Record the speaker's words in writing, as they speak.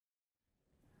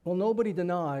Well, nobody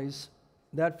denies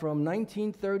that from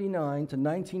 1939 to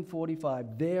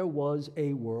 1945, there was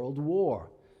a world war.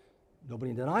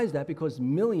 Nobody denies that because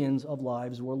millions of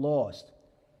lives were lost.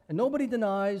 And nobody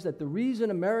denies that the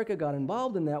reason America got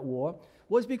involved in that war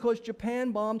was because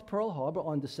Japan bombed Pearl Harbor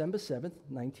on December 7th,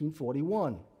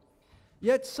 1941.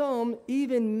 Yet some,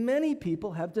 even many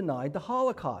people, have denied the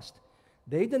Holocaust.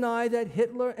 They deny that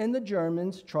Hitler and the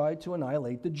Germans tried to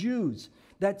annihilate the Jews,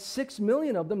 that 6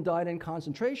 million of them died in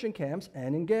concentration camps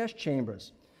and in gas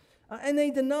chambers. And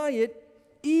they deny it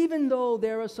even though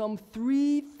there are some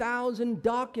 3,000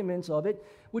 documents of it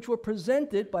which were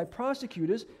presented by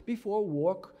prosecutors before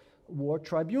war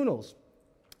tribunals.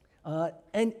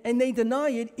 And they deny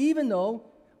it even though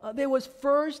there was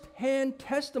first-hand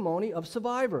testimony of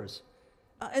survivors.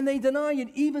 And they deny it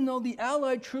even though the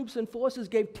Allied troops and forces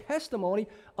gave testimony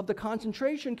of the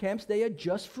concentration camps they had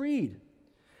just freed.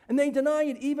 And they deny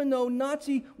it even though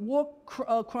Nazi war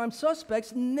crime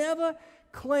suspects never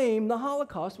claimed the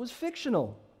Holocaust was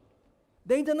fictional.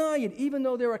 They deny it even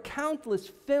though there are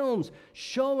countless films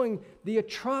showing the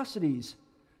atrocities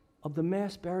of the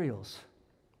mass burials.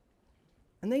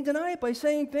 And they deny it by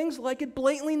saying things like it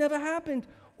blatantly never happened,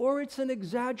 or it's an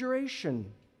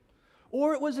exaggeration,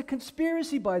 or it was a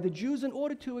conspiracy by the Jews in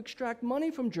order to extract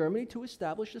money from Germany to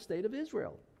establish the state of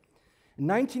Israel. In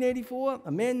 1984,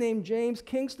 a man named James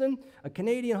Kingston, a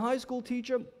Canadian high school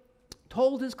teacher,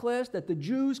 told his class that the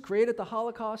Jews created the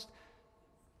Holocaust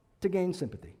to gain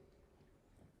sympathy.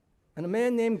 And a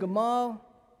man named Gamal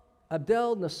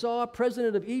Abdel Nasser,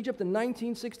 president of Egypt in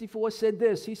 1964, said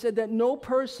this. He said that no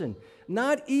person,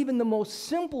 not even the most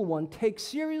simple one, takes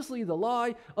seriously the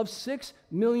lie of 6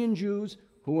 million Jews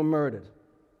who were murdered.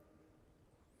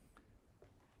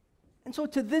 And so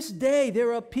to this day,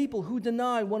 there are people who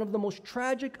deny one of the most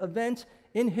tragic events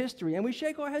in history, and we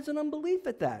shake our heads in unbelief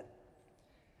at that.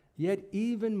 Yet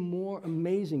even more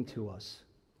amazing to us,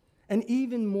 and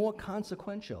even more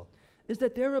consequential, is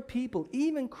that there are people,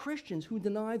 even Christians, who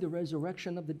deny the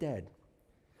resurrection of the dead.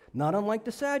 Not unlike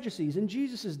the Sadducees in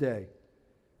Jesus' day.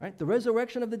 Right? The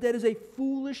resurrection of the dead is a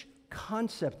foolish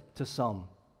concept to some.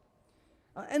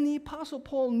 And the Apostle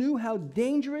Paul knew how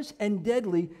dangerous and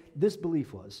deadly this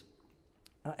belief was.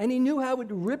 And he knew how it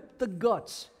ripped the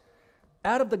guts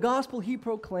out of the gospel he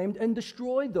proclaimed and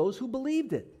destroyed those who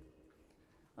believed it.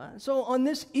 So on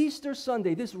this Easter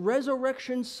Sunday, this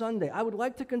Resurrection Sunday, I would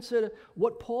like to consider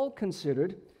what Paul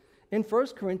considered in 1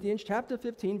 Corinthians chapter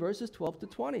 15, verses 12 to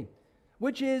 20,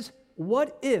 which is,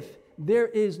 what if there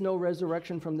is no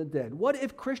resurrection from the dead? What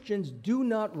if Christians do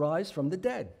not rise from the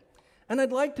dead? And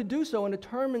I'd like to do so in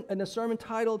a sermon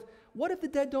titled, What if the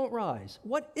dead don't rise?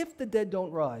 What if the dead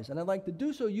don't rise? And I'd like to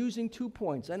do so using 2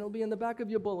 points, and it'll be in the back of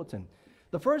your bulletin.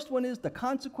 The first one is the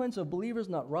consequence of believers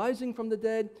not rising from the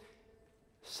dead.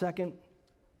 Second,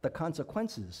 the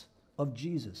consequences of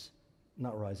Jesus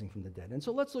not rising from the dead. And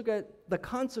so let's look at the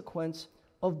consequence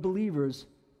of believers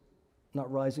not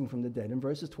rising from the dead in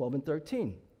verses 12 and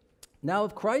 13. Now,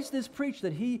 if Christ is preached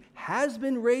that he has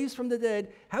been raised from the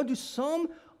dead, how do some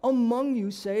among you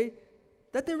say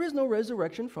that there is no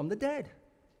resurrection from the dead?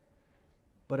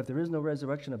 But if there is no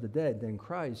resurrection of the dead, then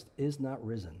Christ is not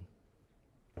risen.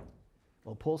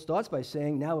 Well, Paul starts by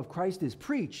saying, now if Christ is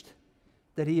preached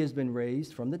that he has been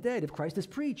raised from the dead, if Christ is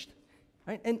preached.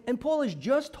 Right? And Paul has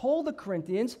just told the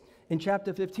Corinthians in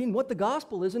chapter 15 what the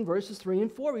gospel is in verses 3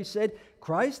 and 4. He said,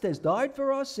 Christ has died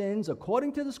for our sins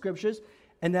according to the scriptures,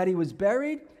 and that he was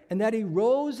buried, and that he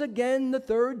rose again the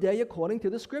third day according to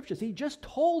the scriptures. He just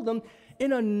told them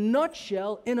in a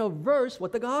nutshell, in a verse,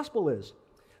 what the gospel is.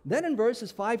 Then in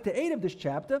verses 5 to 8 of this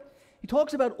chapter, he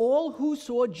talks about all who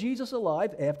saw Jesus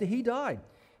alive after he died.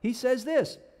 He says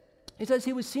this. He says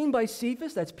he was seen by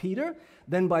Cephas, that's Peter,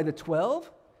 then by the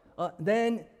 12.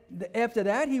 After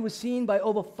that, he was seen by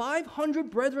over 500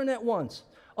 brethren at once,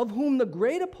 of whom the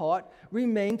greater part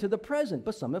remain to the present,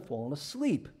 but some have fallen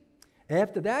asleep.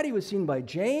 After that, he was seen by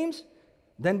James,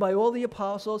 then by all the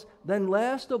apostles, then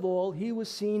last of all, he was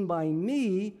seen by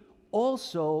me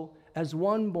also as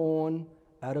one born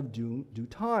out of due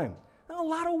time. Now, a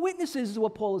lot of witnesses is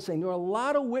what Paul is saying. There are a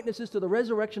lot of witnesses to the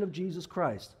resurrection of Jesus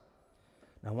Christ.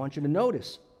 Now, I want you to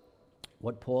notice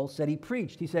what Paul said he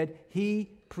preached. He said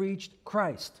he preached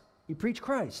Christ. He preached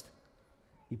Christ.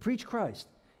 He preached Christ.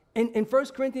 In 1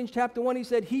 Corinthians chapter 1, he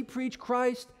said he preached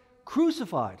Christ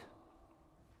crucified.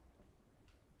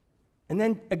 And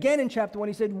then again in chapter 1,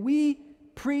 he said, we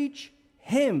preach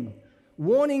him,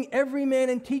 warning every man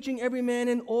and teaching every man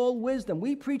in all wisdom.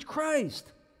 We preach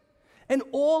Christ. And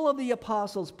all of the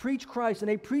apostles preached Christ, and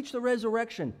they preached the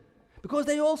resurrection because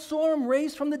they all saw him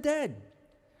raised from the dead.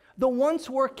 The ones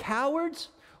who were cowards,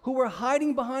 who were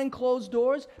hiding behind closed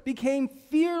doors became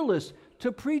fearless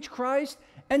to preach Christ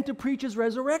and to preach his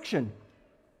resurrection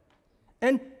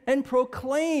and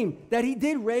proclaim that he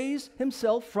did raise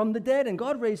himself from the dead, and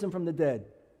God raised him from the dead.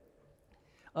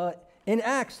 In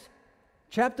Acts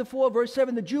chapter 4, verse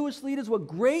 7, the Jewish leaders were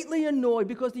greatly annoyed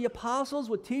because the apostles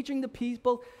were teaching the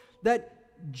people that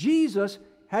Jesus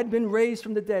had been raised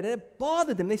from the dead. And it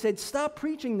bothered them. They said, stop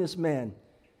preaching this man.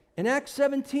 In Acts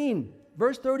 17,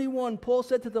 verse 31, Paul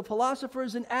said to the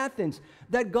philosophers in Athens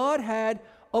that God had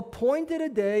appointed a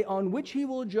day on which he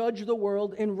will judge the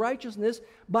world in righteousness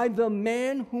by the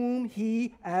man whom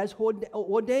he has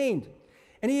ordained.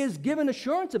 And he has given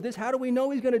assurance of this. How do we know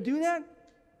he's going to do that?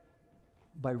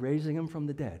 By raising him from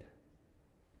the dead.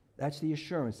 That's the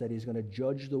assurance that he's going to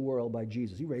judge the world by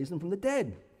Jesus. He raised him from the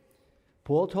dead.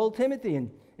 Paul told Timothy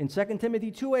in 2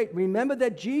 Timothy 2:8, remember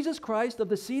that Jesus Christ of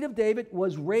the seed of David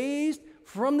was raised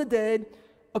from the dead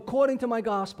according to my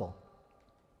gospel.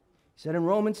 He said in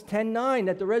Romans 10:9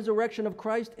 that the resurrection of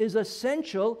Christ is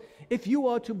essential if you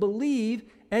are to believe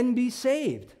and be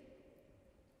saved.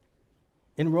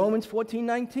 In Romans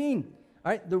 14:19,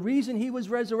 the reason he was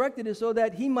resurrected is so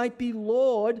that he might be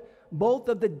Lord both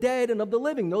of the dead and of the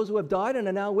living, those who have died and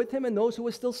are now with him and those who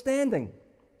are still standing.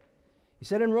 He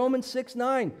said in Romans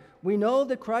 6:9, we know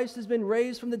that Christ has been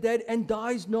raised from the dead and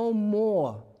dies no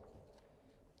more.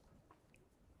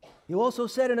 He also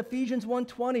said in Ephesians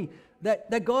 1:20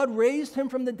 that God raised him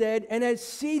from the dead and has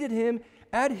seated him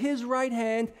at his right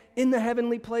hand in the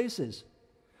heavenly places.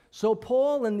 So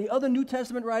Paul and the other New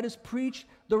Testament writers preached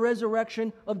the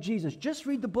resurrection of Jesus. Just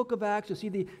read the book of Acts.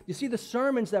 You see the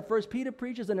sermons that first Peter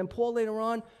preaches and then Paul later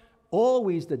on.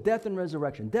 Always the death and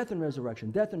resurrection, death and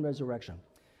resurrection, death and resurrection.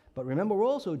 But remember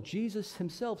also, Jesus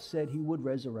himself said he would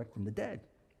resurrect from the dead.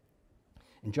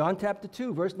 In John chapter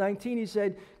 2, verse 19, he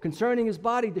said, concerning his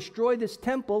body, destroy this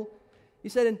temple. He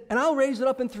said, and I'll raise it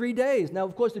up in 3 days. Now,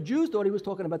 of course, the Jews thought he was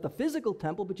talking about the physical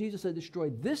temple, but Jesus said, destroy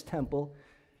this temple,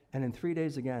 and in 3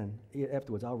 days again,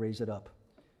 afterwards, I'll raise it up.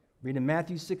 Read in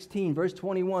Matthew 16, verse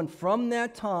 21, from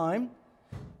that time,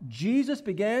 Jesus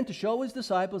began to show his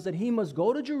disciples that he must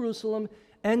go to Jerusalem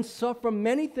and suffer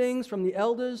many things from the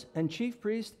elders and chief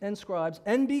priests and scribes,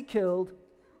 and be killed,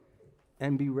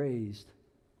 and be raised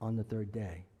on the third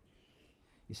day.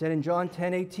 He said in John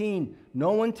 10:18,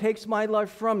 no one takes my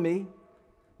life from me,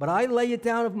 but I lay it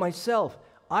down of myself.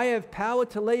 I have power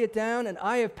to lay it down, and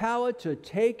I have power to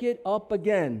take it up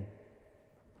again.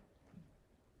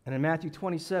 And in Matthew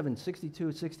 27,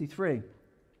 62, 63,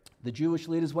 the Jewish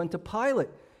leaders went to Pilate.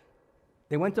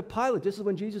 They went to Pilate. This is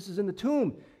when Jesus is in the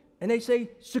tomb. And they say,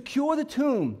 secure the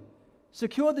tomb.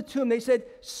 Secure the tomb. They said,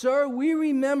 sir, we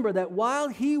remember that while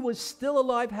he was still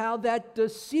alive, how that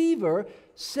deceiver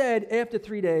said, after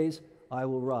 3 days, I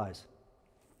will rise.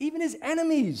 Even his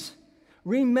enemies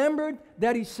remembered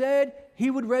that he said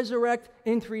he would resurrect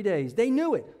in 3 days. They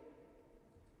knew it.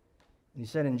 And he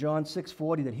said in John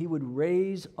 6:40 that he would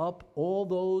raise up all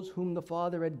those whom the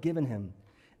Father had given him.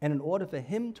 And in order for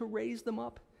him to raise them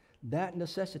up, that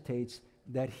necessitates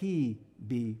that he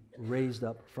be raised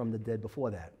up from the dead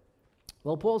before that.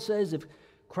 Well, Paul says if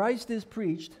Christ is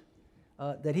preached,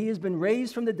 that he has been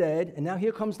raised from the dead, and now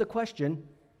here comes the question,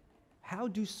 how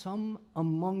do some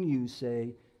among you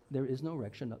say there is no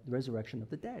resurrection of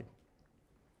the dead?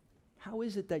 How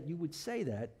is it that you would say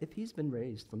that if he's been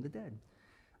raised from the dead?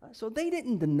 So they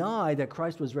didn't deny that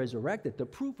Christ was resurrected. The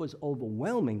proof was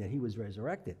overwhelming that he was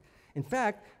resurrected. In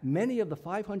fact, many of the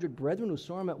 500 brethren who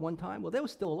saw him at one time, well, they were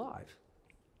still alive.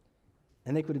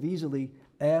 And they could have easily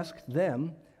asked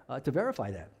them to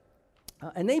verify that.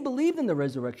 And they believed in the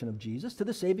resurrection of Jesus to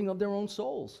the saving of their own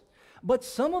souls. But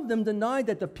some of them denied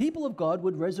that the people of God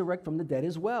would resurrect from the dead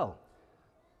as well.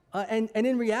 And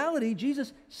in reality,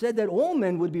 Jesus said that all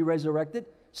men would be resurrected,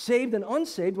 saved and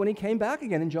unsaved, when he came back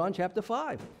again in John chapter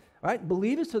 5. Right?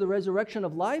 Believers to the resurrection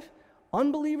of life,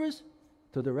 unbelievers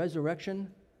to the resurrection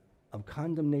of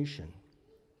condemnation.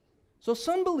 So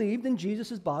some believed in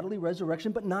Jesus' bodily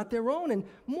resurrection, but not their own. And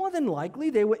more than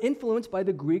likely, they were influenced by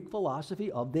the Greek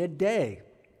philosophy of their day,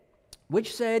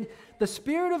 which said the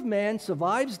spirit of man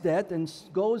survives death and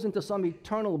goes into some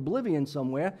eternal oblivion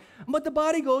somewhere, but the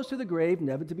body goes to the grave,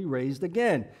 never to be raised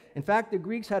again. In fact, the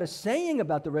Greeks had a saying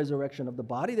about the resurrection of the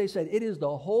body. They said, it is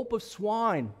the hope of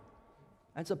swine.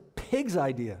 That's a pig's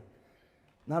idea,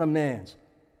 not a man's.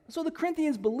 So the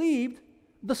Corinthians believed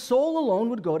the soul alone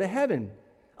would go to heaven.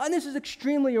 And this is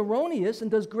extremely erroneous and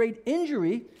does great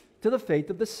injury to the faith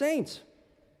of the saints.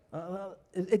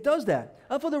 It does that.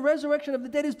 For the resurrection of the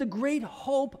dead is the great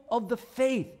hope of the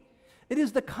faith. It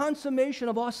is the consummation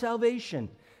of our salvation.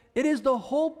 It is the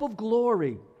hope of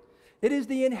glory. It is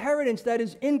the inheritance that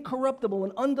is incorruptible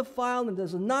and undefiled and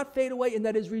does not fade away and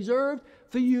that is reserved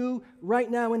for you right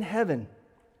now in heaven.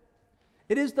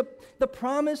 It is the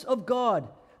promise of God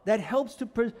that helps to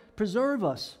preserve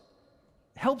us,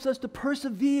 helps us to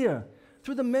persevere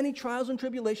through the many trials and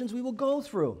tribulations we will go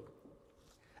through.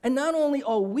 And not only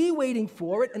are we waiting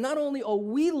for it, and not only are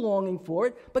we longing for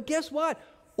it, but guess what?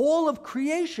 All of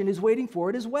creation is waiting for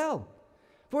it as well.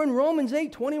 For in Romans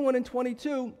 8, 21 and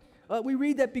 22, we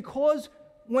read that because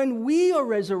when we are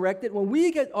resurrected, when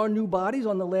we get our new bodies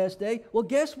on the last day, well,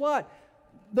 guess what?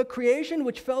 The creation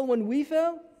which fell when we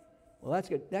fell, well,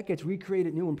 that gets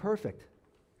recreated new and perfect.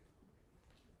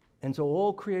 And so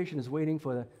all creation is waiting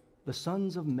for the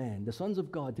sons of men, the sons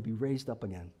of God, to be raised up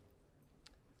again.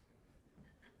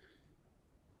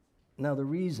 Now, the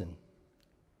reason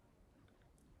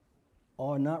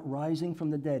our not rising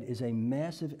from the dead is a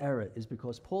massive error is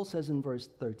because Paul says in verse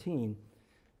 13,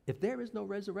 if there is no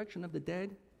resurrection of the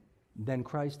dead, then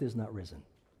Christ is not risen.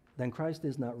 Then Christ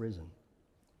is not risen.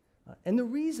 And the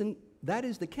reason that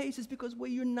is the case is because we're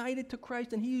united to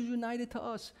Christ and he is united to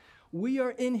us. We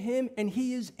are in him and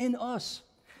he is in us.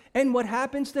 And what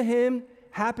happens to him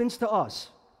happens to us.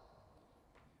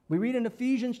 We read in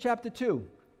Ephesians chapter 2,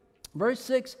 verse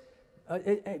 6,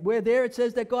 where there it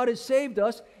says that God has saved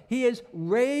us. He has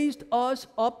raised us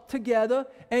up together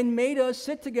and made us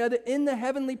sit together in the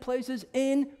heavenly places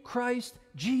in Christ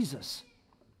Jesus.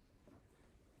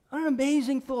 What an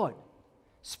amazing thought.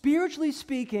 Spiritually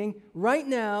speaking, right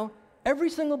now, every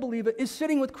single believer is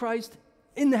sitting with Christ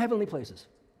in the heavenly places.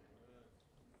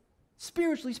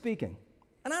 Spiritually speaking.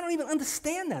 And I don't even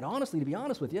understand that, honestly, to be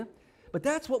honest with you. But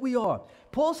that's what we are.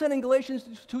 Paul said in Galatians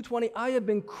 2:20, I have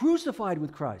been crucified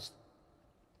with Christ.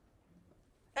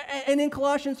 And in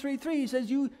Colossians 3:3, he says,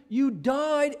 you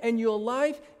died and your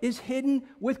life is hidden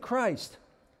with Christ.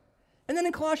 And then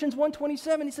in Colossians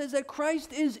 1:27, he says that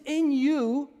Christ is in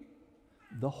you,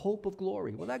 the hope of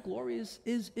glory. Well, that glory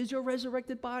is your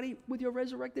resurrected body with your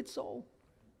resurrected soul.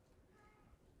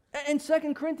 And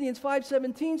 2 Corinthians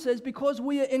 5:17 says, because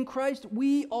we are in Christ,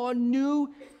 we are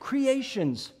new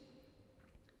creations.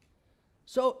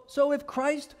 So if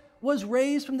Christ was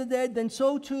raised from the dead, then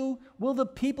so too will the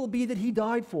people be that he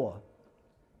died for.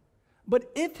 But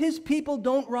if his people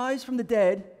don't rise from the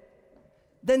dead,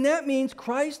 then that means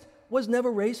Christ was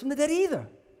never raised from the dead either.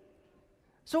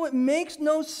 So it makes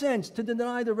no sense to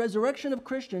deny the resurrection of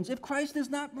Christians if Christ is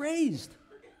not raised.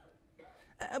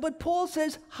 But Paul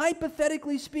says,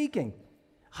 hypothetically speaking,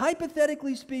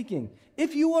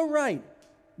 if you are right,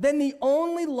 then the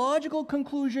only logical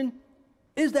conclusion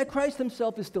is that Christ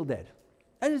himself is still dead.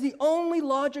 That is the only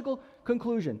logical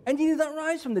conclusion. And he did not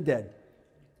rise from the dead.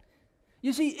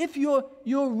 You see, if you're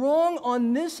wrong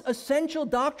on this essential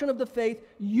doctrine of the faith,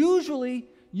 usually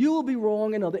you will be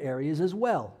wrong in other areas as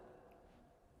well.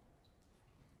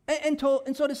 And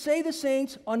so to say the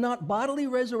saints are not bodily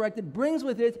resurrected brings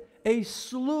with it a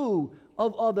slew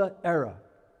of other error.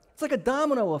 It's like a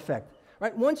domino effect,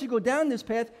 right? Once you go down this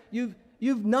path, you've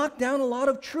knocked down a lot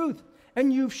of truth,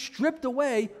 and you've stripped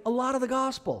away a lot of the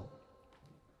gospel.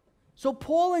 So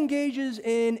Paul engages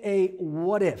in a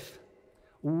what if,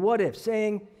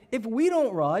 saying, if we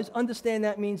don't rise, understand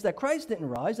that means that Christ didn't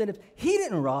rise, and if he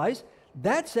didn't rise,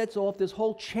 that sets off this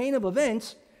whole chain of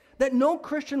events that no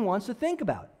Christian wants to think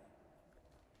about.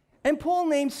 And Paul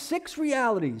names six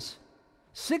realities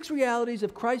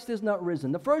if Christ is not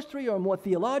risen. The first three are more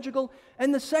theological,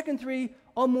 and the second three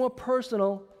are more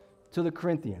personal to the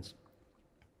Corinthians.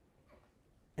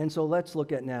 And so let's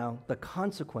look at now the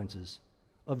consequences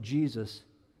of Jesus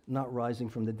not rising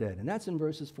from the dead. And that's in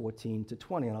verses 14 to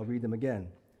 20, and I'll read them again.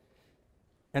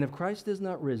 And if Christ is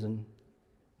not risen,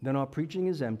 then our preaching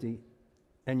is empty,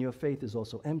 and your faith is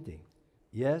also empty.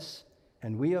 Yes,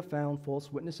 and we are found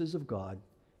false witnesses of God,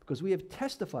 because we have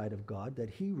testified of God that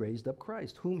he raised up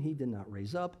Christ, whom he did not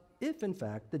raise up, if in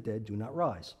fact the dead do not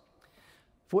rise.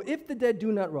 For if the dead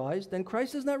do not rise, then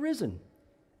Christ is not risen.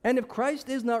 And if Christ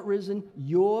is not risen,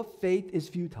 your faith is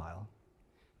futile,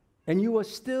 and you are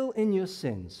still in your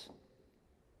sins.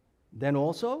 Then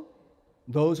also,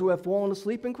 those who have fallen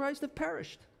asleep in Christ have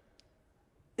perished.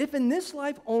 If in this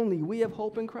life only we have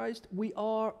hope in Christ, we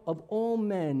are of all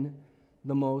men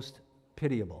the most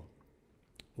pitiable.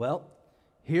 Well,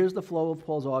 here's the flow of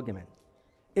Paul's argument.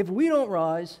 If we don't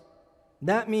rise,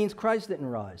 that means Christ didn't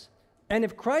rise. And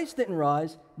if Christ didn't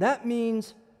rise, that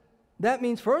means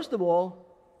first of all,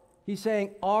 he's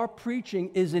saying our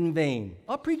preaching is in vain.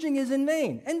 Our preaching is in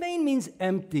vain. And vain means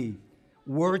empty,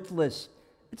 worthless.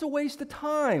 It's a waste of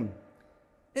time.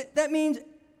 That means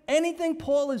anything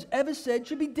Paul has ever said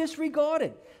should be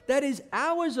disregarded. That is,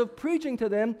 hours of preaching to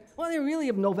them, well, they're really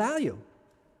of no value.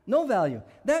 No value.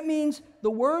 That means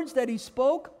the words that he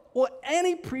spoke or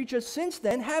any preacher since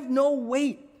then have no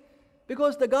weight,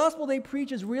 because the gospel they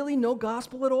preach is really no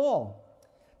gospel at all.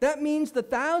 That means the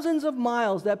thousands of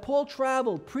miles that Paul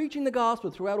traveled preaching the gospel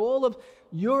throughout all of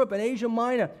Europe and Asia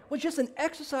Minor was just an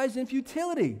exercise in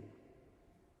futility.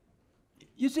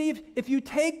 You see, if you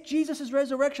take Jesus'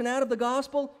 resurrection out of the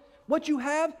gospel, what you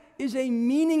have is a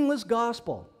meaningless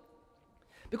gospel,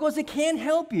 because it can't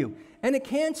help you, and it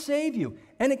can't save you,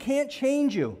 and it can't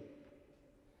change you.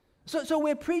 So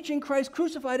we're preaching Christ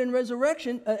crucified and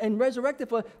resurrected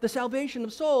for the salvation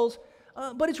of souls,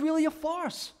 but it's really a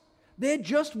farce. They're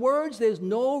just words. There's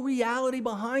no reality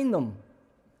behind them.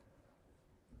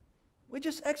 We're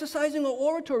just exercising our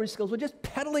oratory skills. We're just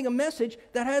peddling a message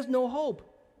that has no hope.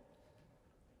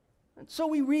 And so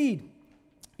we read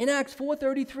in Acts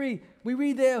 4:33, we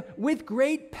read there, with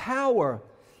great power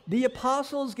the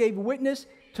apostles gave witness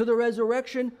to the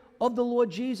resurrection of the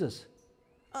Lord Jesus.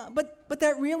 But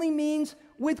that really means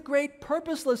with great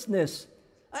purposelessness.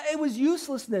 It was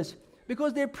uselessness,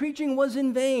 because their preaching was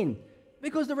in vain,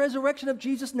 because the resurrection of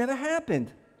Jesus never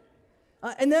happened.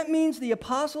 And that means the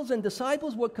apostles and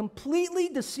disciples were completely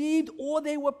deceived, or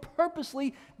they were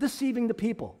purposely deceiving the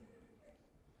people.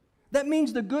 That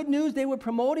means the good news they were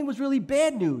promoting was really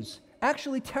bad news,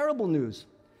 actually terrible news.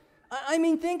 I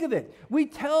mean, think of it. We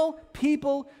tell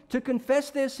people to confess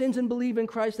their sins and believe in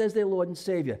Christ as their Lord and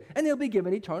Savior, and they'll be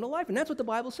given eternal life. And that's what the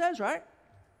Bible says, right?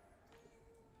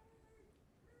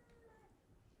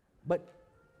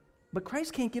 But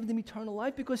Christ can't give them eternal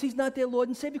life because he's not their Lord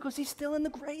and Savior, because he's still in the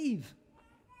grave.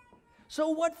 So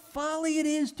what folly it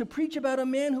is to preach about a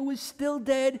man who is still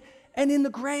dead and in the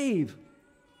grave.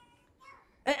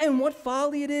 And what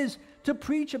folly it is to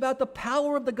preach about the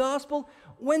power of the gospel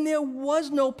when there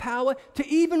was no power to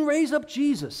even raise up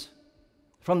Jesus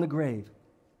from the grave.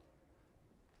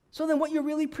 So then what you're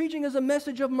really preaching is a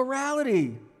message of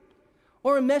morality,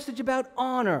 or a message about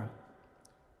honor,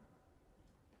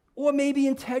 or maybe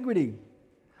integrity,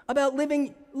 about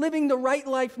living the right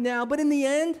life now, but in the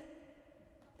end,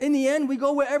 we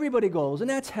go where everybody goes, and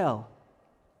that's hell.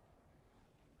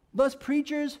 Thus,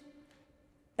 preachers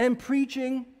and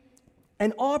preaching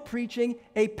and are preaching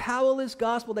a powerless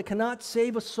gospel that cannot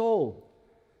save a soul.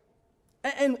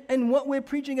 And what we're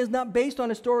preaching is not based on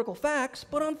historical facts,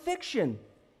 but on fiction.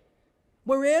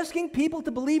 We're asking people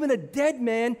to believe in a dead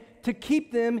man to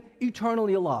keep them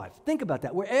eternally alive. Think about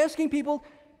that. We're asking people,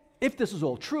 if this is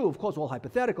all true, of course, all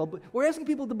hypothetical, but we're asking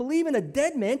people to believe in a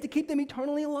dead man to keep them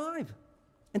eternally alive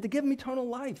and to give them eternal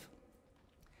life,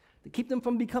 to keep them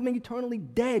from becoming eternally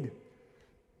dead.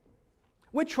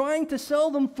 We're trying to sell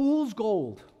them fool's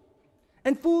gold.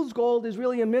 And fool's gold is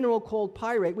really a mineral called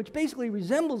pyrite, which basically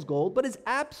resembles gold, but is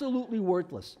absolutely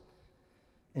worthless.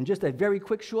 And just a very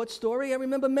quick short story, I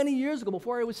remember many years ago,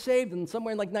 before I was saved, and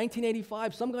somewhere in like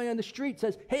 1985, some guy on the street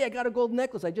says, "Hey, I got a gold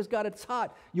necklace. I just got it. It's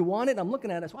hot. You want it?" I'm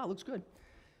looking at it. I said, "Wow, it looks good."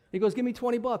 He goes, "Give me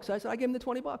 $20. I said, I gave him the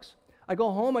 $20. I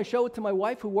go home, I show it to my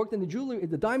wife who worked in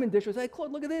the diamond district. I say,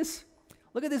 "Claude, look at this.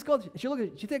 Look at this gold."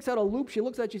 She takes out a loop. She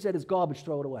looks at it. She said, "It's garbage.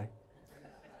 Throw it away."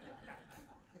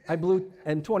 I blew,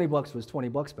 and $20 was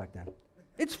 $20 back then.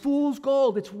 It's fool's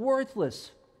gold. It's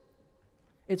worthless.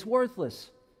 It's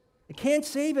worthless. It can't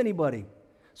save anybody.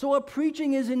 So our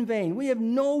preaching is in vain. We have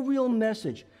no real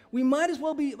message. We might as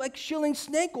well be like shilling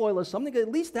snake oil or something. At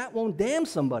least that won't damn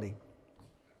somebody.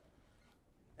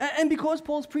 And because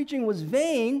Paul's preaching was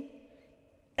vain,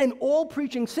 and all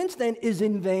preaching since then is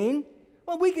in vain,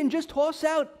 well, we can just toss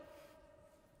out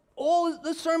all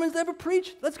the sermons ever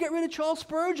preached. Let's get rid of Charles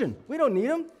Spurgeon. We don't need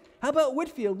him. How about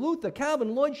Whitfield, Luther,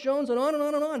 Calvin, Lloyd Jones, and on and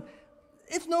on and on.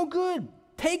 It's no good.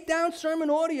 Take down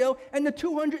sermon audio and the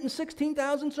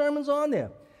 216,000 sermons on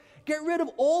there. Get rid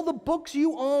of all the books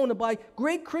you own by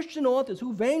great Christian authors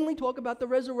who vainly talk about the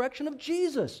resurrection of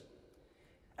Jesus.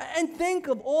 And think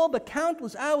of all the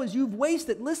countless hours you've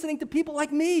wasted listening to people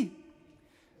like me,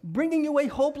 bringing you a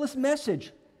hopeless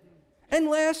message. And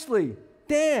lastly,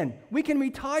 Dan, we can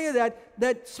retire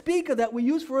that speaker that we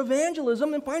use for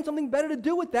evangelism and find something better to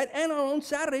do with that, and our own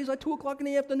Saturdays at 2 o'clock in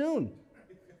the afternoon.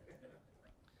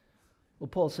 Well,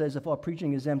 Paul says if our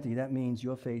preaching is empty, that means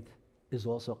your faith is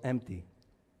also empty.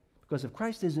 Because if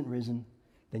Christ isn't risen,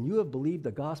 then you have believed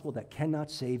the gospel that cannot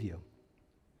save you.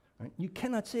 Right? You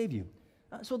cannot save you.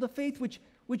 So the faith which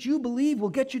you believe will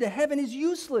get you to heaven is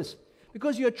useless,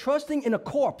 because you're trusting in a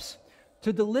corpse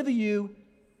to deliver you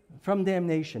from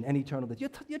damnation and eternal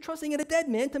death. You're trusting in a dead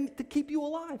man to keep you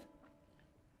alive.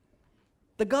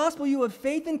 The gospel you have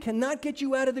faith in cannot get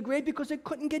you out of the grave, because it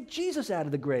couldn't get Jesus out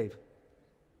of the grave.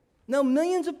 Now,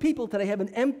 millions of people today have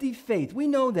an empty faith. We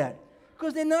know that,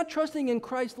 because they're not trusting in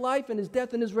Christ's life and his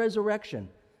death and his resurrection.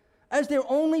 as their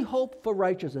only hope for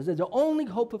righteousness, as their only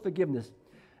hope for forgiveness,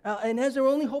 and as their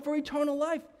only hope for eternal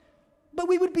life. But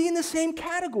we would be in the same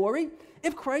category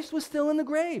if Christ was still in the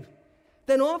grave.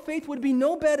 Then our faith would be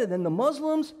no better than the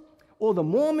Muslims or the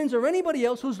Mormons or anybody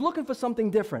else who's looking for something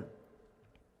different.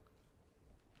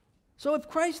 So if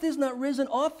Christ is not risen,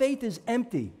 our faith is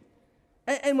empty.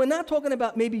 And we're not talking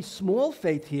about maybe small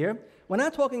faith here. We're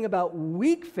not talking about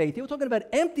weak faith here. We're talking about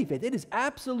empty faith. It is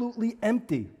absolutely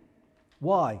empty.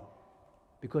 Why?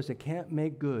 Because it can't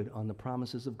make good on the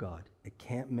promises of God. It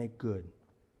can't make good.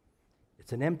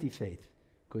 It's an empty faith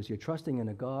because you're trusting in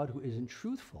a God who isn't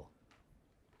truthful,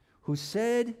 who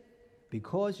said,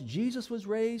 because Jesus was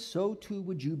raised, so too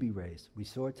would you be raised. We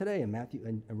saw it today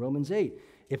in Romans 8.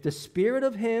 If the spirit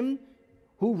of him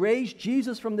who raised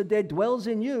Jesus from the dead dwells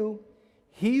in you,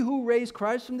 he who raised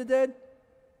Christ from the dead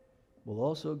will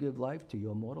also give life to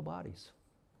your mortal bodies.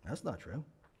 That's not true.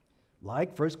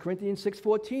 Like 1 Corinthians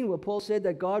 6:14, where Paul said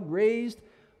that God raised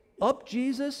up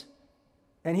Jesus,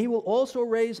 and he will also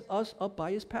raise us up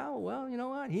by his power. Well, you know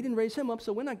what? He didn't raise him up,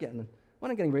 so we're not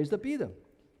getting raised up either.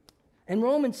 And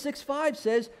Romans 6:5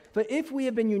 says, for if we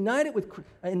have been united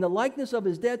in the likeness of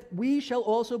his death, we shall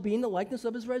also be in the likeness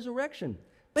of his resurrection.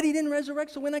 But he didn't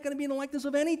resurrect, so we're not going to be in the likeness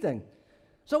of anything.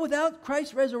 So without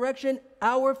Christ's resurrection,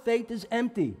 our faith is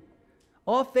empty.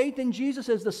 Our faith in Jesus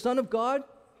as the Son of God,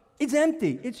 it's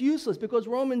empty. It's useless because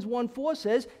Romans 1:4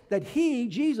 says that he,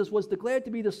 Jesus, was declared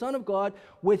to be the Son of God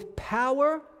with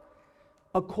power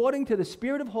according to the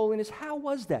Spirit of holiness. How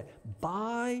was that?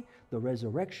 By the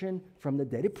resurrection from the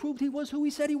dead. It proved he was who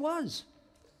he said he was.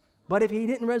 But if he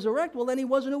didn't resurrect, well, then he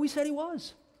wasn't who he said he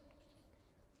was.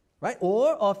 Right?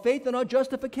 Or our faith in our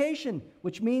justification,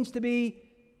 which means to be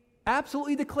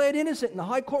absolutely declared innocent in the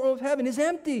high courtroom of heaven, is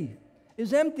empty.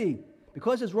 Is empty.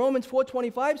 Because as Romans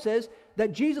 4:25 says,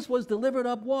 that Jesus was delivered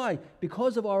up. Why?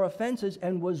 Because of our offenses,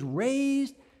 and was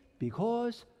raised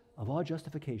because of our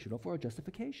justification, or for our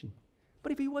justification.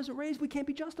 But if he wasn't raised, we can't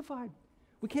be justified.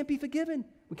 We can't be forgiven.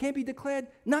 We can't be declared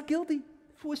not guilty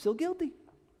if we're still guilty.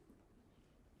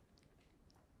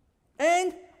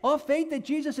 And our faith that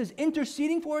Jesus is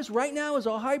interceding for us right now as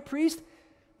our high priest,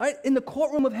 right, in the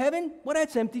courtroom of heaven, well,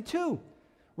 that's empty too.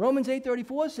 Romans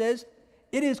 8:34 says,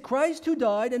 it is Christ who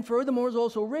died and furthermore is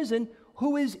also risen,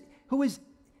 who is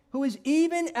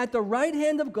even at the right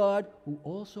hand of God, who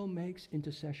also makes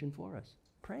intercession for us,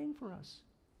 praying for us.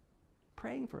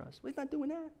 Praying for us. Well, he's not doing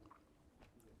that.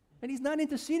 And he's not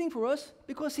interceding for us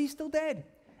because he's still dead.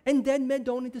 And dead men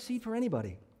don't intercede for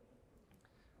anybody.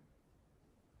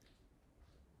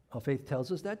 Our faith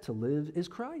tells us that to live is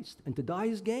Christ and to die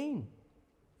is gain.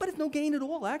 But it's no gain at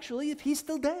all, actually, if he's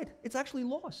still dead. It's actually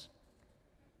loss.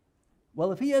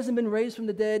 Well, if he hasn't been raised from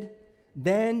the dead,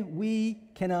 then we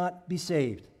cannot be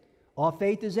saved. Our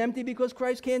faith is empty because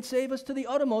Christ can't save us to the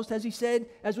uttermost, as he said,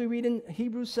 as we read in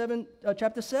Hebrews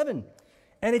chapter 7.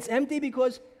 And it's empty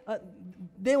because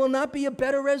there will not be a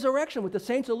better resurrection, what the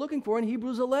saints are looking for in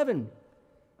Hebrews 11.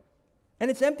 And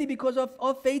it's empty because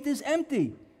our faith is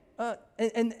empty.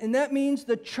 And that means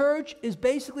the church is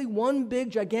basically one big,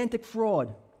 gigantic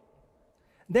fraud.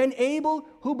 Then Abel,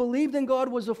 who believed in God,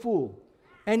 was a fool.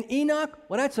 And Enoch,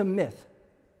 well, that's a myth.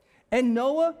 And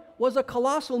Noah was a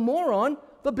colossal moron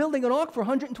for building an ark for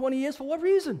 120 years. For what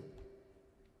reason?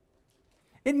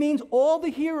 It means all the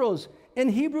heroes in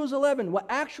Hebrews 11 were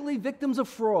actually victims of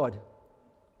fraud.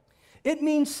 It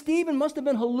means Stephen must have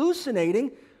been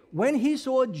hallucinating when he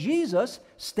saw Jesus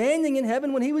standing in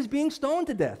heaven when he was being stoned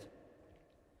to death.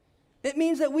 It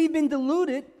means that we've been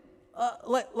deluded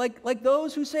like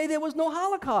those who say there was no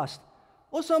Holocaust,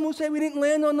 or some who say we didn't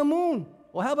land on the moon.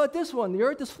 Well, how about this one? The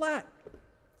earth is flat.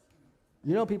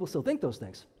 You know, people still think those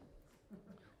things.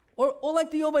 Or like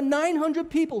the over 900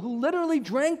 people who literally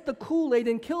drank the Kool-Aid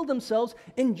and killed themselves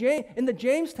in the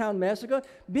Jamestown massacre,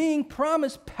 being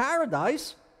promised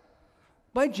paradise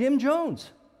by Jim Jones.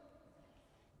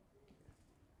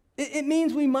 It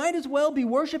means we might as well be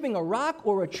worshiping a rock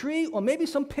or a tree or maybe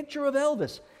some picture of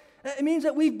Elvis. It means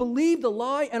that we've believed a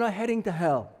lie and are heading to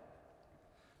hell.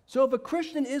 So if a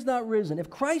Christian is not risen, if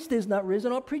Christ is not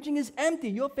risen, our preaching is empty.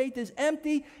 Your faith is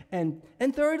empty. And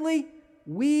thirdly,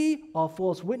 we are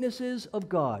false witnesses of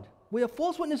God. We are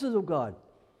false witnesses of God.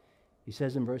 He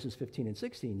says in verses 15 and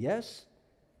 16, yes,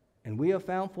 and we have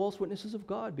found false witnesses of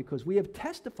God because we have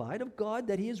testified of God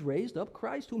that he has raised up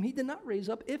Christ, whom he did not raise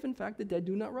up, if in fact the dead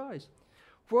do not rise.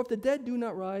 For if the dead do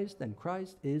not rise, then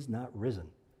Christ is not risen.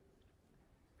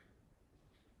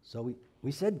 So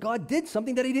we said God did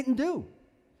something that he didn't do.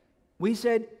 We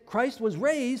said Christ was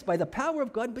raised by the power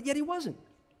of God, but yet he wasn't.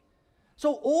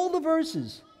 So all the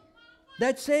verses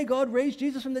that say God raised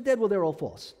Jesus from the dead, well, they're all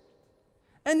false.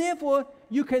 And therefore,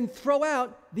 you can throw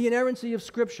out the inerrancy of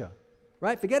Scripture,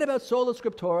 right? Forget about sola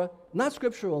scriptura, not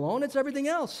Scripture alone, it's everything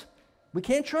else. We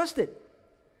can't trust it.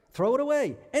 Throw it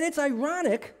away. And it's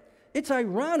ironic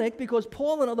because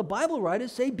Paul and other Bible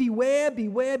writers say, beware,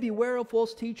 beware, beware of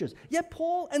false teachers. Yet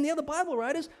Paul and the other Bible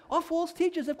writers are false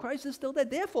teachers. If Christ is still dead,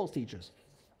 they're false teachers.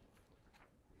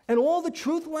 And all the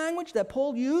truth language that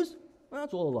Paul used, well,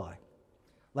 that's all a lie.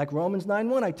 Like Romans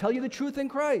 9:1, I tell you the truth in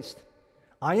Christ.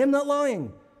 I am not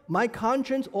lying. My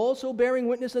conscience also bearing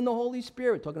witness in the Holy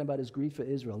Spirit, talking about his grief for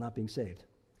Israel not being saved.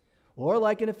 Or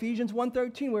like in Ephesians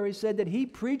 1:13, where he said that he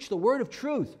preached the word of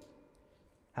truth.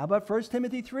 How about 1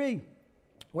 Timothy 3,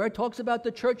 where it talks about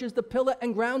the church as the pillar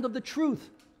and ground of the truth.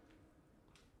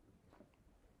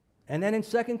 And then in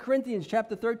 2 Corinthians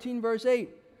chapter 13, verse 8,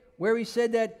 where he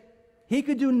said that he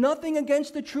could do nothing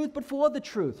against the truth but for the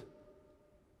truth.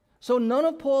 So none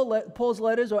of Paul's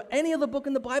letters or any other book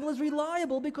in the Bible is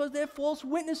reliable because they're false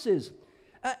witnesses.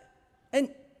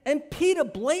 And Peter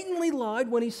blatantly lied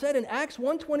when he said in Acts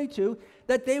 1:22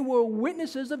 that they were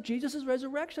witnesses of Jesus'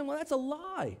 resurrection. Well, that's a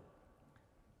lie.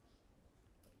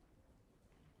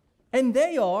 And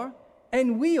they are,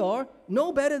 and we are,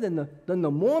 no better than the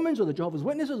Mormons or the Jehovah's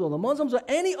Witnesses or the Muslims or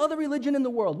any other religion in the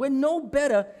world. We're no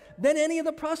better than any of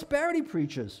the prosperity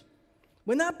preachers.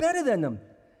 We're not better than them.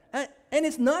 And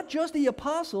it's not just the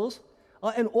apostles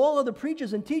and all other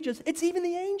preachers and teachers. It's even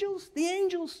the angels. The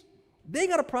angels, they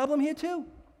got a problem here too.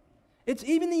 It's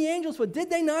even the angels. For did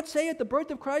they not say at the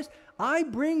birth of Christ, I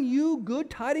bring you good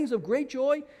tidings of great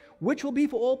joy, which will be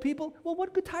for all people? Well,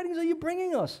 what good tidings are you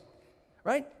bringing us?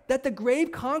 Right? That the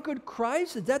grave conquered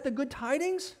Christ? Is that the good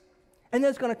tidings? And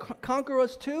that's going to conquer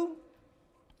us too?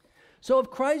 So if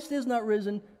Christ is not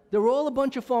risen, they're all a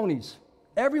bunch of phonies.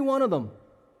 Every one of them.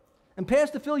 And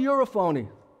Pastor Phil, you're a phony.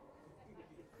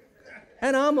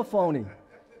 And I'm a phony.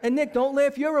 And Nick, don't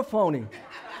laugh, you're a phony.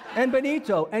 And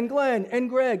Benito, and Glenn, and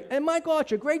Greg, and Mike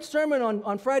Archer, great sermon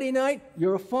on Friday night,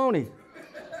 you're a phony.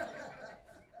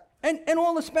 And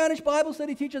all the Spanish Bible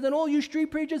study teachers and all you street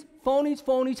preachers, phonies,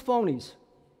 phonies, phonies.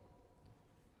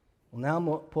 Well,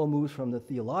 now Paul moves from the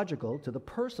theological to the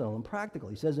personal and practical.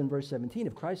 He says in verse 17,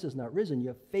 if Christ is not risen,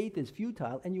 your faith is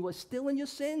futile, and you are still in your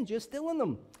sins. You're still in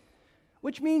them.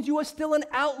 Which means you are still an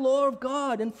outlaw of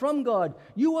God and from God.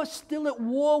 You are still at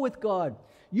war with God.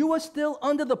 You are still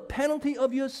under the penalty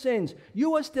of your sins.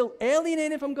 You are still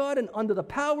alienated from God and under the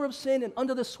power of sin and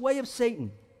under the sway of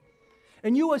Satan.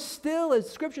 And you are still, as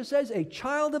Scripture says, a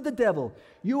child of the devil.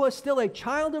 You are still a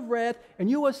child of wrath, and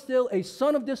you are still a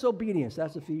son of disobedience.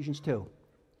 That's Ephesians 2.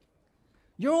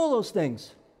 You're all those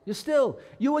things.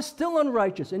 You are still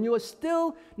unrighteous, and you are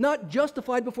still not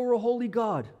justified before a holy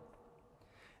God.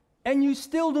 And you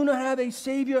still do not have a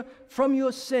Savior from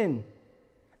your sin.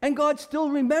 And God still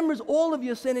remembers all of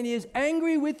your sin, and He is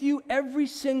angry with you every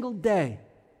single day.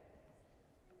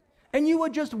 And you are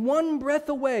just one breath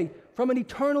away from an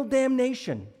eternal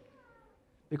damnation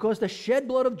because the shed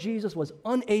blood of Jesus was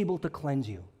unable to cleanse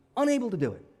you. Unable to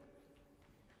do it.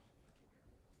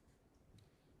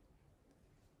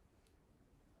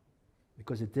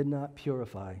 Because it did not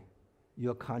purify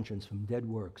your conscience from dead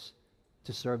works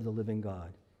to serve the living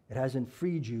God. It hasn't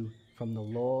freed you from the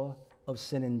law of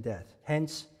sin and death.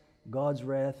 Hence, God's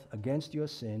wrath against your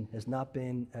sin has not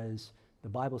been, as the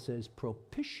Bible says,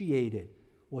 propitiated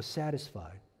or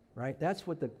satisfied, right? That's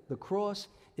what the cross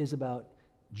is about.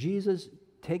 Jesus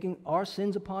taking our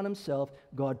sins upon Himself,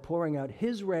 God pouring out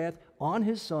His wrath on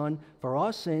His Son for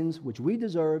our sins, which we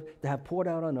deserve to have poured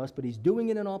out on us, but He's doing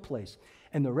it in our place.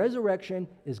 And the resurrection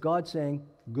is God saying,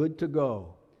 good to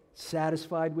go,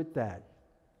 satisfied with that,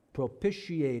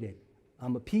 propitiated,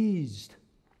 I'm appeased.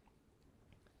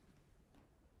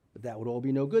 But that would all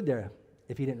be no good there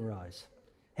if He didn't rise.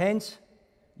 Hence,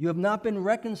 you have not been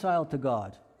reconciled to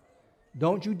God.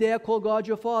 Don't you dare call God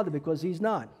your Father, because He's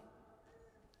not.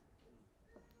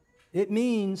 It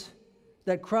means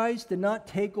that Christ did not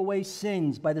take away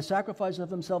sins by the sacrifice of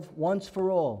Himself once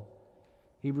for all.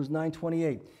 Hebrews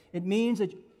 9:28. It means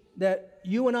that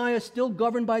you and I are still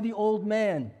governed by the old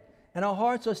man, and our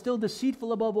hearts are still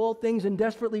deceitful above all things and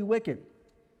desperately wicked.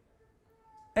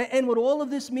 And what all of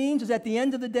this means is at the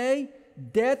end of the day,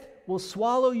 death will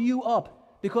swallow you up.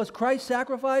 Because Christ's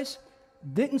sacrifice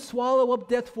didn't swallow up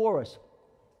death for us.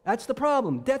 That's the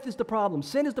problem. Death is the problem.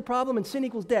 Sin is the problem, and sin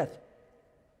equals death.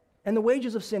 And the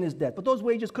wages of sin is death. But those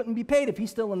wages couldn't be paid if He's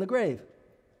still in the grave.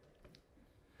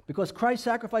 Because Christ's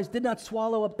sacrifice did not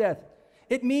swallow up death.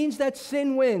 It means that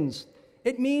sin wins.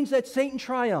 It means that Satan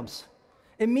triumphs.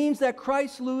 It means that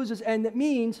Christ loses, and it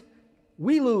means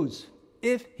we lose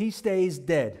if He stays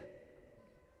dead.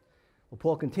 Well,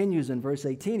 Paul continues in verse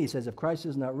 18. He says, if Christ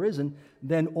is not risen,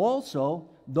 then also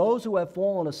those who have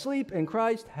fallen asleep in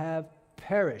Christ have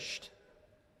perished.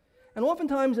 And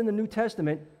oftentimes in the New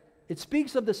Testament, it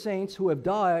speaks of the saints who have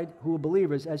died, who are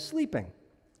believers, as sleeping.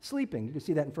 Sleeping. You can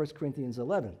see that in 1 Corinthians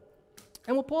 11.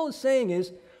 And what Paul is saying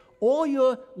is, all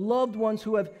your loved ones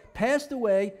who have passed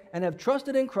away and have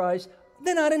trusted in Christ,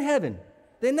 they're not in heaven.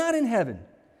 They're not in heaven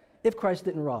if Christ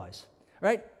didn't rise.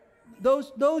 Right?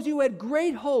 Those who had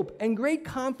great hope and great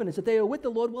confidence that they are with the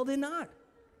Lord, well, they're not.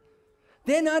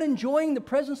 They're not enjoying the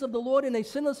presence of the Lord in a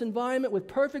sinless environment with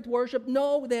perfect worship.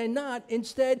 No, they're not.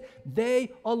 Instead,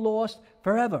 they are lost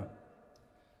forever.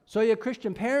 So your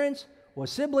Christian parents or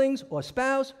siblings or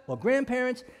spouse or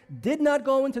grandparents did not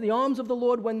go into the arms of the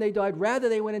Lord when they died. Rather,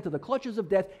 they went into the clutches of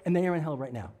death, and they are in hell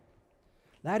right now.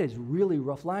 That is really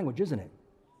rough language, isn't it?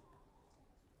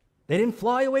 They didn't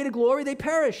fly away to glory. They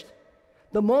perished.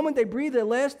 The moment they breathed their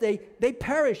last, they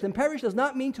perished. And perish does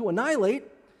not mean to annihilate.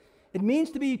 It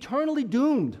means to be eternally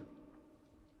doomed.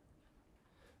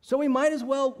 So we might as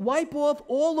well wipe off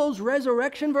all those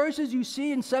resurrection verses you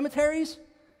see in cemeteries,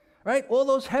 right? All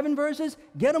those heaven verses,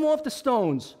 get them off the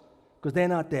stones, because they're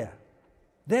not there.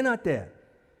 They're not there.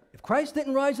 If Christ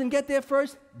didn't rise and get there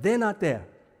first, they're not there.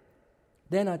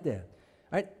 They're not there.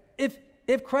 Right?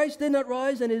 If Christ did not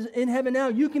rise and is in heaven now,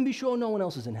 you can be sure no one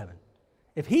else is in heaven.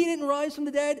 If he didn't rise from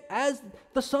the dead as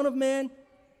the Son of Man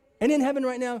and in heaven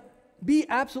right now, be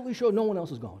absolutely sure no one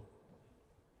else is going.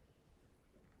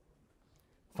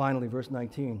 Finally, verse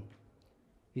 19,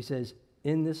 he says,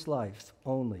 in this life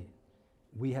only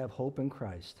we have hope in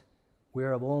Christ,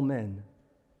 where of all men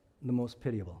the most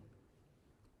pitiable.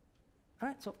 All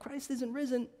right, so if Christ isn't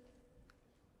risen,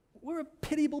 we're a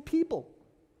pitiable people.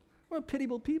 We're a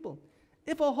pitiable people.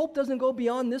 If our hope doesn't go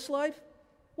beyond this life,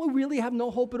 we really have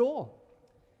no hope at all.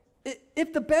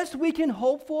 If the best we can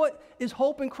hope for is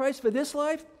hope in Christ for this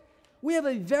life, we have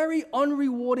a very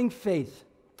unrewarding faith.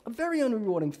 A very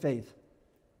unrewarding faith.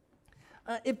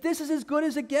 If this is as good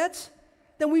as it gets,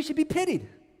 then we should be pitied.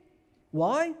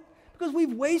 Why? Because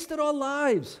we've wasted our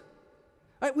lives.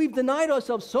 Right? We've denied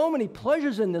ourselves so many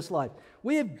pleasures in this life.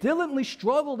 We have diligently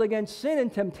struggled against sin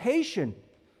and temptation.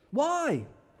 Why?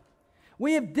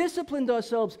 We have disciplined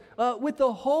ourselves with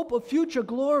the hope of future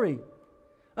glory.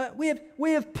 We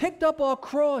have picked up our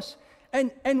cross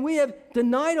and we have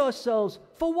denied ourselves.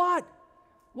 For what?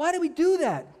 Why did we do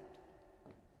that?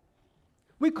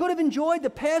 We could have enjoyed the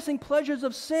passing pleasures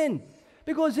of sin,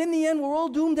 because in the end we're all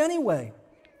doomed anyway.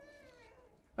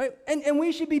 Right? And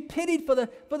we should be pitied for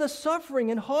the suffering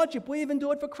and hardship we have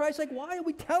endured for Christ. Like, why are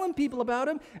we telling people about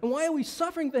him, and why are we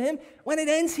suffering for him when it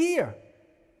ends here?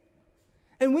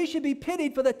 And we should be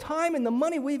pitied for the time and the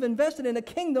money we've invested in a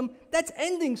kingdom that's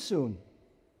ending soon.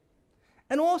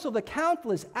 And also the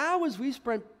countless hours we've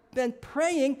spent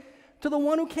praying to the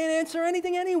one who can't answer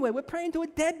anything anyway. We're praying to a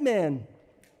dead man.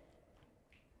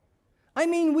 I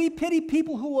mean, we pity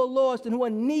people who are lost and who are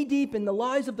knee-deep in the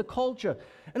lies of the culture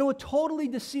and who are totally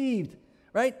deceived,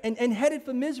 right, and headed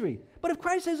for misery. But if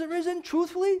Christ has arisen,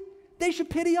 truthfully, they should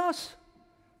pity us.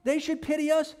 They should pity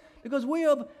us, because we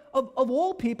of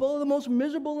all people are the most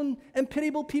miserable and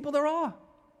pitiable people there are.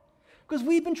 Because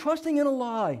we've been trusting in a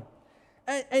lie.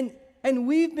 And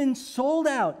we've been sold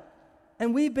out.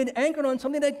 And we've been anchored on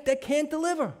something that can't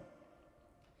deliver.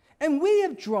 And we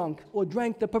have drunk or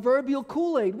drank the proverbial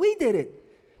Kool-Aid. We did it.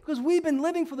 Because we've been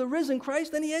living for the risen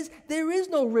Christ, and there is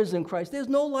no risen Christ. There's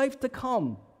no life to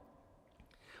come.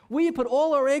 We have put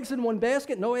all our eggs in one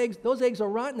basket. No eggs. Those eggs are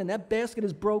rotten, and that basket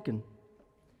is broken.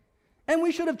 And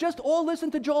we should have just all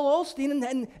listened to Joel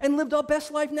Osteen and lived our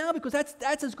best life now, because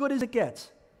that's as good as it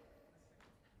gets.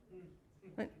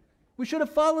 Right? We should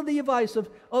have followed the advice of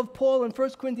Paul in 1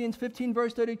 Corinthians 15,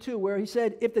 verse 32, where he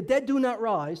said, if the dead do not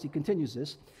rise, he continues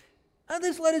this,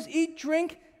 just let us eat,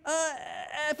 drink,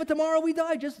 for tomorrow we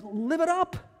die. Just live it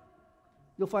up.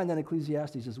 You'll find that in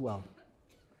Ecclesiastes as well.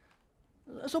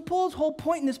 So Paul's whole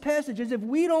point in this passage is, if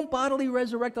we don't bodily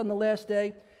resurrect on the last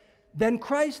day, then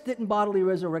Christ didn't bodily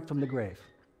resurrect from the grave.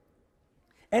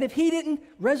 And if he didn't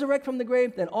resurrect from the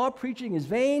grave, then our preaching is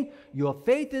vain, your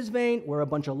faith is vain, we're a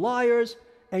bunch of liars,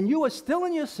 and you are still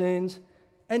in your sins,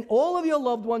 and all of your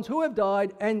loved ones who have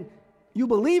died, and you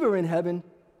believe are in heaven,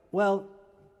 well,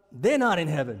 they're not in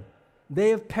heaven. They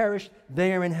have perished.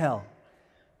 They are in hell.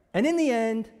 And in the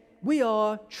end, we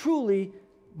are truly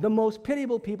the most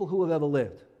pitiable people who have ever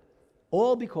lived,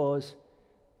 all because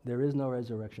there is no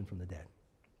resurrection from the dead.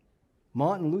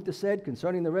 Martin Luther said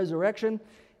concerning the resurrection,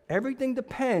 everything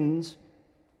depends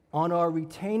on our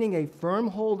retaining a firm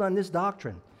hold on this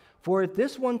doctrine. For if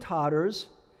this one totters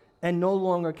and no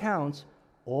longer counts,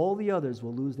 all the others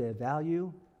will lose their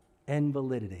value and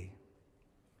validity.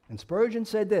 And Spurgeon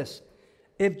said this,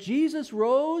 if Jesus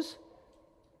rose,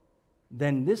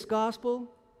 then this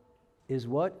gospel is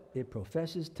what it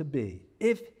professes to be.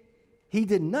 If he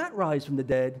did not rise from the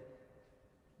dead,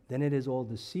 then it is all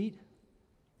deceit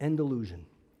and delusion.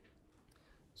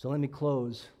 So let me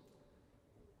close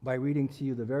by reading to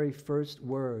you the very first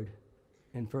word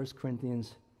in 1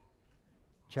 Corinthians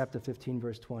chapter 15,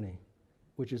 verse 20,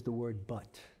 which is the word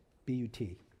but,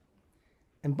 B-U-T.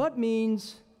 And but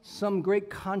means some great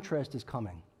contrast is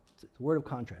coming. It's a word of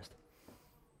contrast.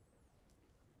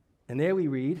 And there we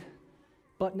read,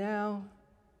 but now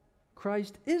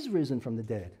Christ is risen from the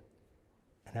dead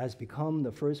and has become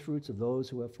the firstfruits of those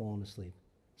who have fallen asleep.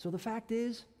 So the fact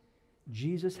is,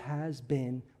 Jesus has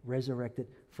been resurrected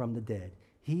from the dead.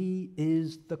 He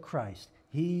is the Christ.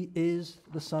 He is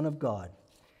the Son of God.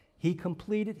 He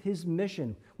completed his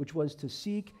mission, which was to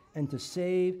seek and to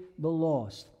save the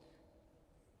lost,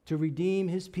 to redeem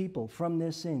his people from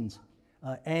their sins,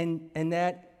 and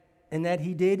that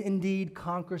he did indeed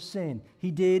conquer sin. He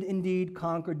did indeed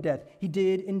conquer death. He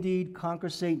did indeed conquer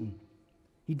Satan.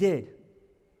 He did.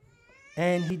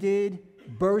 And he did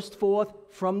burst forth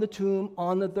from the tomb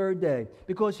on the third day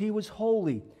because he was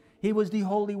holy. He was the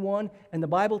Holy One, and the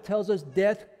Bible tells us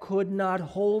death could not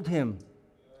hold him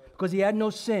because he had no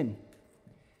sin.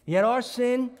 He had our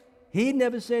sin. He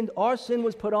never sinned. Our sin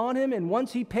was put on him, and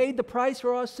once he paid the price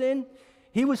for our sin,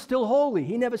 he was still holy.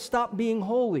 He never stopped being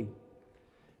holy.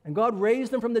 And God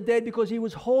raised him from the dead because he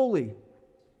was holy.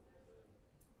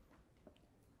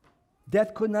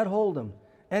 Death could not hold him.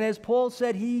 And as Paul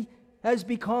said, he has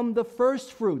become the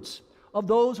firstfruits of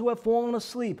those who have fallen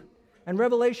asleep. And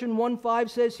Revelation 1:5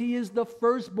 says he is the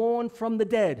firstborn from the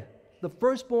dead. The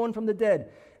firstborn from the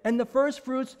dead. And the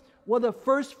firstfruits were the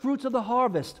firstfruits of the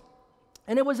harvest.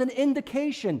 And it was an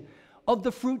indication of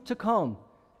the fruit to come.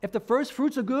 If the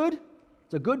firstfruits are good,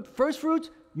 it's a good firstfruit,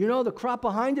 you know the crop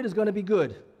behind it is going to be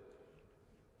good.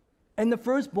 And the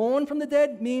firstborn from the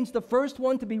dead means the first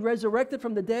one to be resurrected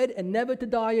from the dead and never to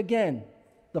die again.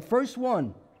 The first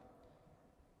one.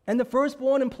 And the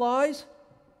firstborn implies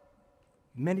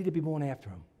many to be born after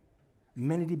him.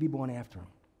 Many to be born after him.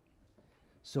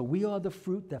 So we are the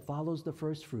fruit that follows the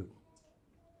first fruit.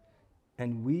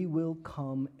 And we will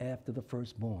come after the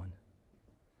firstborn.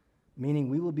 Meaning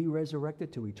we will be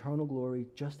resurrected to eternal glory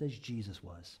just as Jesus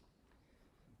was.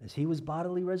 As he was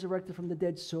bodily resurrected from the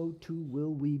dead, so too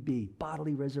will we be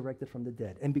bodily resurrected from the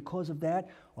dead. And because of that,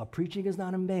 our preaching is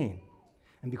not in vain.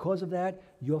 And because of that,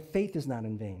 your faith is not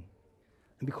in vain.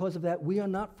 And because of that, we are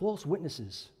not false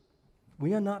witnesses.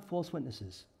 We are not false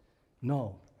witnesses.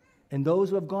 No. And those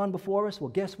who have gone before us, well,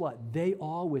 guess what? They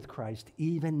are with Christ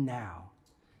even now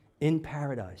in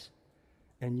paradise.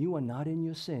 And you are not in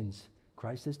your sins.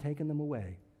 Christ has taken them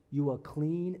away. You are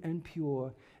clean and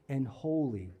pure and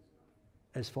holy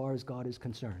as far as God is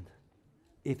concerned,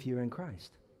 if you're in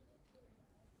Christ.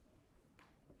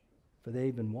 For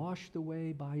they've been washed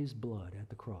away by his blood at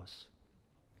the cross.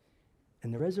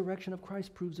 And the resurrection of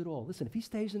Christ proves it all. Listen, if he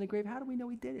stays in the grave, how do we know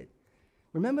he did it?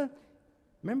 Remember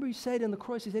he said on the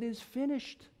cross, he said, it is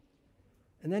finished.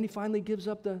 And then he finally gives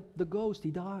up the ghost.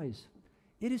 He dies.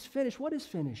 It is finished. What is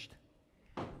finished?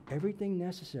 Everything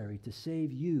necessary to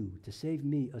save you, to save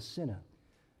me, a sinner.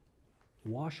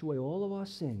 Wash away all of our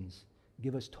sins,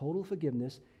 give us total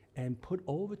forgiveness, and put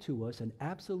over to us an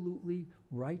absolutely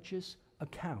righteous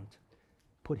account.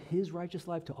 Put his righteous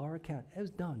life to our account. It was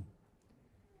done.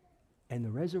 And the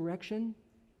resurrection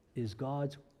is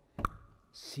God's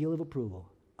seal of approval.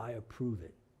 I approve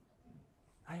it.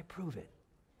 I approve it.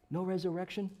 No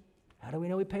resurrection? How do we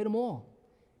know he paid them all?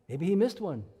 Maybe he missed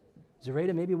one.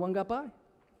 Zereda, maybe one got by.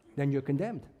 Then you're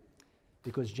condemned.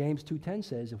 Because James 2:10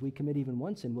 says, if we commit even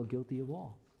one sin, we're guilty of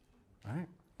all. All right?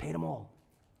 Paid them all.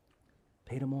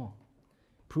 Paid them all.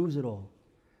 Proves it all.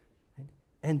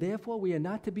 And therefore, we are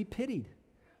not to be pitied,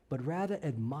 but rather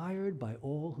admired by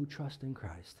all who trust in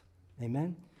Christ.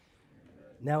 Amen?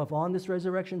 Now, if on this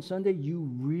Resurrection Sunday you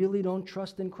really don't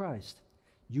trust in Christ,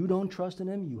 you don't trust in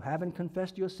him, you haven't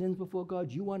confessed your sins before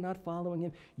God, you are not following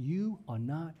him, you are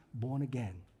not born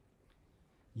again.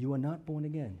 You are not born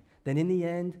again. Then in the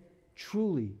end,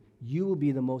 truly, you will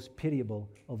be the most pitiable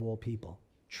of all people.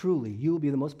 Truly, you will be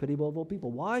the most pitiable of all people.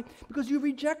 Why? Because you've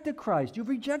rejected Christ. You've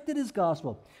rejected his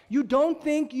gospel. You don't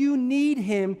think you need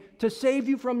him to save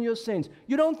you from your sins.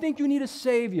 You don't think you need a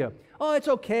savior. Oh, it's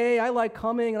okay. I like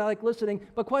coming and I like listening.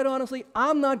 But quite honestly,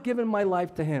 I'm not giving my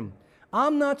life to him.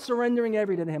 I'm not surrendering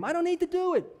everything to him. I don't need to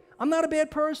do it. I'm not a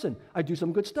bad person. I do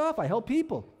some good stuff. I help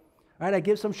people. All right, I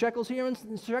give some shekels here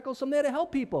and shekels some there to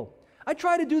help people. I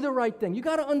try to do the right thing. You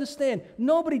got to understand,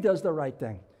 nobody does the right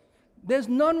thing. There's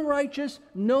none righteous,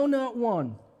 no, not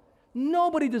one.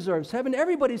 Nobody deserves heaven.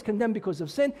 Everybody's condemned because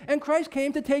of sin, and Christ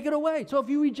came to take it away. So if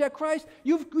you reject Christ,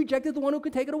 you've rejected the one who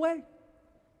could take it away.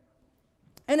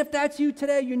 And if that's you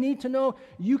today, you need to know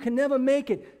you can never make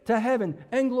it to heaven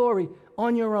and glory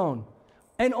on your own,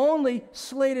 and only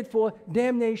slated for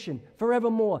damnation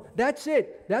forevermore. That's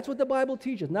it. That's what the Bible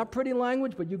teaches. Not pretty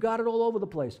language, but you got it all over the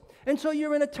place. And so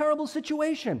you're in a terrible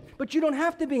situation, but you don't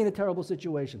have to be in a terrible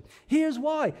situation. Here's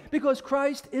why. Because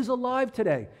Christ is alive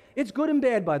today. It's good and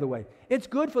bad, by the way. It's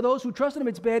good for those who trust in him.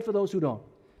 It's bad for those who don't.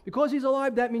 Because he's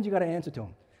alive, that means you got to answer to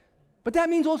him. But that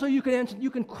means also you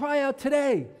can cry out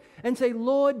today and say,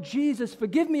 Lord Jesus,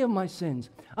 forgive me of my sins.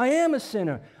 I am a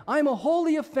sinner. I'm a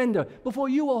holy offender before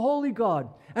you, a holy God.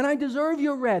 And I deserve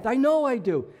your wrath. I know I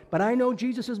do. But I know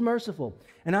Jesus is merciful.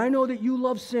 And I know that you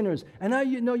love sinners. And I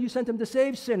know you sent him to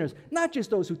save sinners. Not just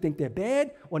those who think they're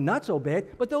bad or not so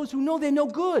bad, but those who know they're no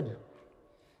good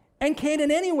and can't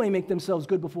in any way make themselves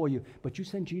good before you. But you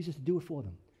sent Jesus to do it for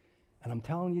them. And I'm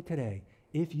telling you today,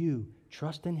 if you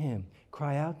trust in him,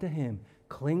 cry out to him,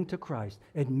 cling to Christ,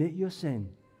 admit your sin,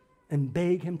 and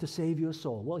beg him to save your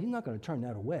soul, well, he's not going to turn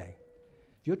that away.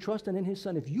 If you're trusting in his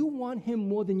Son, if you want him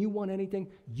more than you want anything,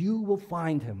 you will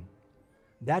find him.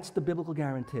 That's the biblical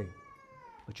guarantee.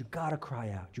 But you got to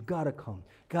cry out. You got to come.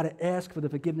 Got to ask for the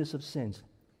forgiveness of sins.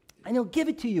 And he'll give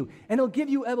it to you. And he'll give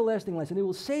you everlasting life. And he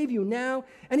will save you now.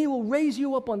 And he will raise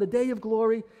you up on the day of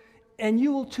glory. And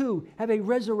you will too have a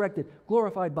resurrected,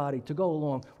 glorified body to go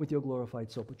along with your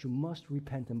glorified soul. But you must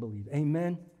repent and believe.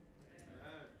 Amen? Amen.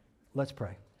 Let's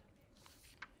pray.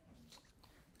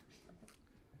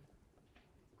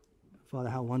 Father,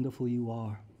 how wonderful you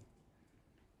are.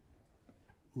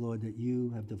 Lord, that you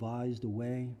have devised a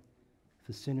way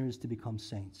for sinners to become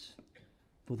saints,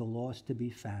 for the lost to be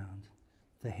found,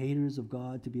 the haters of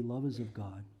God to be lovers of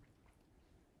God.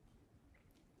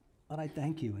 Lord, I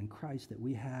thank you in Christ that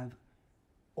we have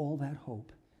all that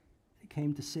hope. He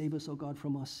came to save us, oh God,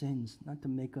 from our sins, not to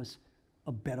make us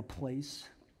a better place,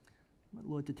 but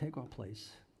Lord, to take our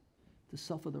place, to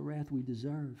suffer the wrath we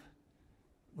deserve.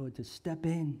 Lord, to step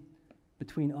in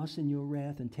between us and your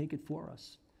wrath and take it for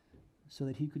us so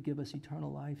that he could give us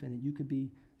eternal life and that you could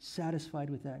be satisfied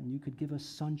with that and you could give us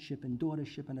sonship and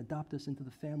daughtership and adopt us into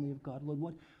the family of God.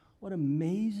 Lord, what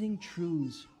amazing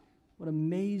truths, what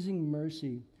amazing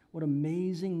mercy, what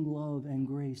amazing love and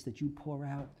grace that you pour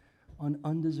out on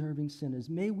undeserving sinners.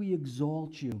 May we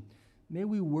exalt you. May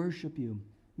we worship you.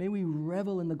 May we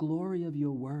revel in the glory of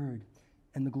your word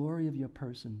and the glory of your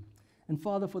person. And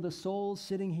Father, for the souls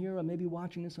sitting here or maybe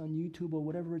watching this on YouTube or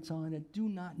whatever it's on that do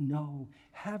not know,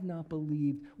 have not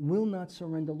believed, will not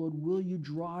surrender, Lord, will you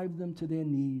drive them to their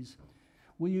knees?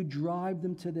 Will you drive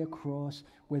them to their cross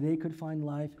where they could find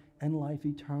life and life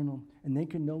eternal and they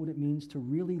can know what it means to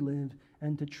really live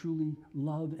and to truly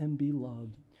love and be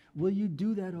loved? Will you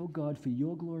do that, oh God, for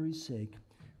your glory's sake?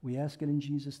 We ask it in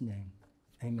Jesus' name.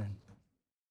 Amen.